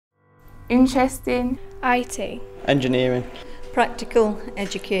Interesting. IT. Engineering. Practical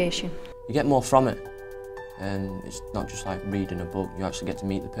education. You get more from it, and it's not just like reading a book. You actually get to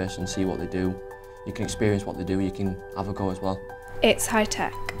meet the person, see what they do. You can experience what they do, you can have a go as well. It's high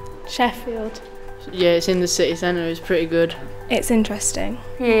tech. Sheffield. Yeah, it's in the city centre, it's pretty good. It's interesting.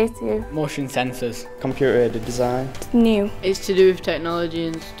 Creative. Motion sensors. Computer-aided design. New. It's to do with technology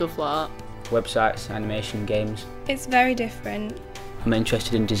and stuff like that. Websites, animation, games. It's very different. I'm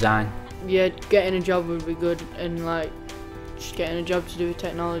interested in design. Yeah, getting a job would be good, and like just getting a job to do with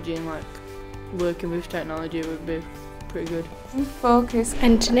technology and like working with technology would be pretty good. Focus.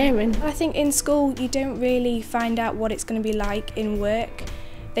 Engineering. I think in school you don't really find out what it's going to be like in work.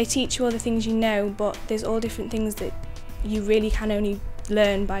 They teach you all the things you know, but there's all different things that you really can only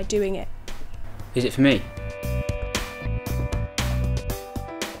learn by doing it. Is it for me?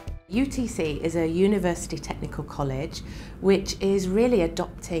 UTC is a university technical college which is really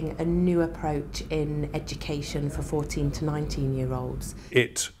adopting a new approach in education for 14 to 19-year-olds.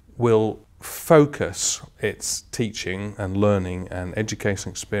 It will focus its teaching and learning and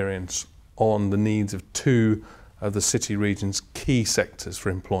education experience on the needs of two of the city region's key sectors for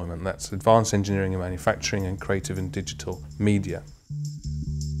employment. That's advanced engineering and manufacturing and creative and digital media.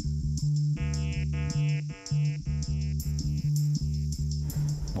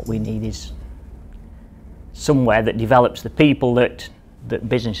 What we need is somewhere that develops the people that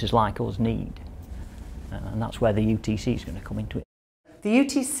businesses like us need. And that's where the UTC is going to come into it. The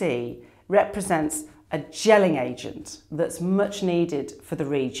UTC represents a gelling agent that's much needed for the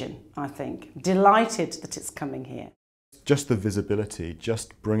region, I think. Delighted that it's coming here. Just the visibility,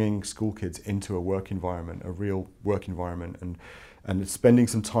 just bringing school kids into a work environment, a real work environment, and spending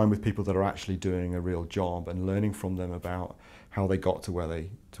some time with people that are actually doing a real job and learning from them about how they got to where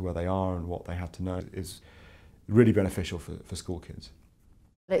they are and what they have to know is really beneficial for school kids.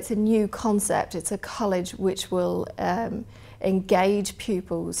 It's a new concept. It's a college which will engage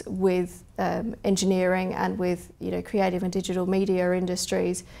pupils with engineering and with creative and digital media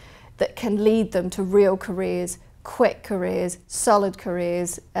industries that can lead them to real careers, quick careers, solid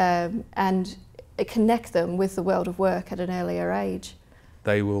careers, and connect them with the world of work at an earlier age.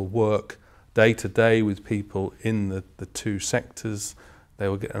 They will work day to day with people in the two sectors. They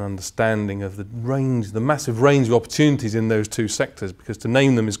will get an understanding of the massive range of opportunities in those two sectors, because to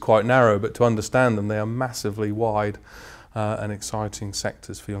name them is quite narrow, but to understand them, they are massively wide and exciting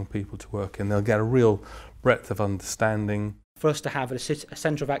sectors for young people to work in. They'll get a real breadth of understanding. For us to have a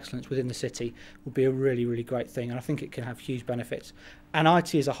centre of excellence within the city would be a really, really great thing, and I think it can have huge benefits. And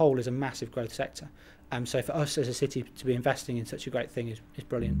IT as a whole is a massive growth sector. So for us as a city to be investing in such a great thing is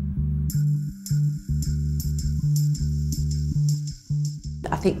brilliant.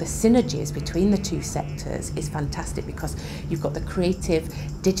 I think the synergies between the two sectors is fantastic, because you've got the creative,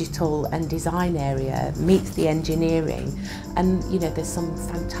 digital and design area meets the engineering, and there's some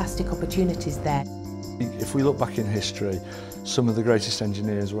fantastic opportunities there. If we look back in history, some of the greatest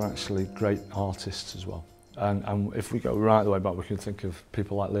engineers were actually great artists as well. And if we go right the way back, we can think of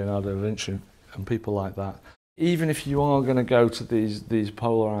people like Leonardo da Vinci and people like that. Even if you are going to go to these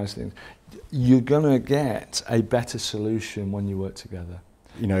polarised things, you're going to get a better solution when you work together.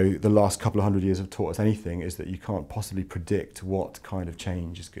 The last couple of hundred years have taught us anything is that you can't possibly predict what kind of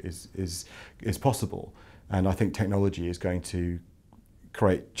change is possible. And I think technology is going to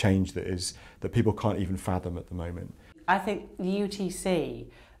create change that people can't even fathom at the moment. I think the UTC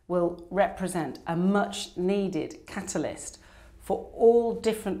will represent a much needed catalyst for all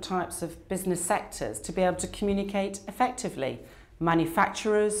different types of business sectors to be able to communicate effectively.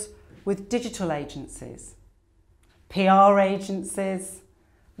 Manufacturers with digital agencies, PR agencies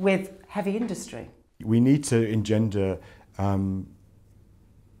with heavy industry. We need to engender an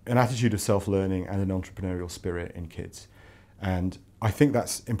attitude of self-learning and an entrepreneurial spirit in kids. And I think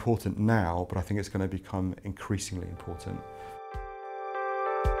that's important now, but I think it's going to become increasingly important.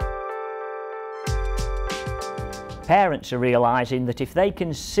 Parents are realising that if they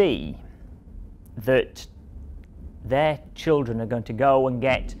can see that their children are going to go and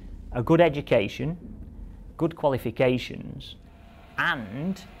get a good education, good qualifications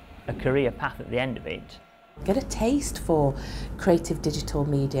and a career path at the end of it. Get a taste for creative digital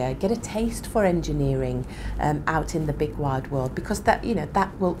media, get a taste for engineering out in the big wide world, because that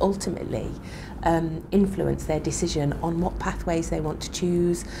will ultimately influence their decision on what pathways they want to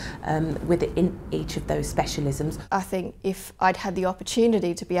choose within each of those specialisms. I think if I'd had the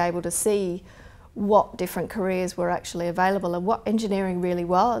opportunity to be able to see what different careers were actually available and what engineering really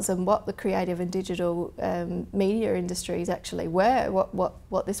was and what the creative and digital media industries actually were,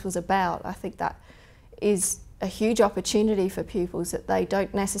 what this was about, I think that is a huge opportunity for pupils that they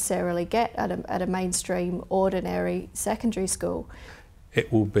don't necessarily get at a mainstream, ordinary secondary school.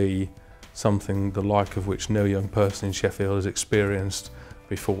 It will be something the like of which no young person in Sheffield has experienced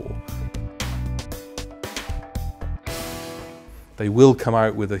before. They will come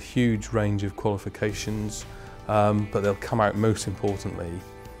out with a huge range of qualifications, but they'll come out most importantly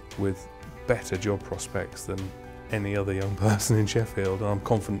with better job prospects than any other young person in Sheffield, and I'm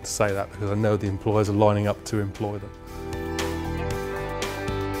confident to say that because I know the employers are lining up to employ them.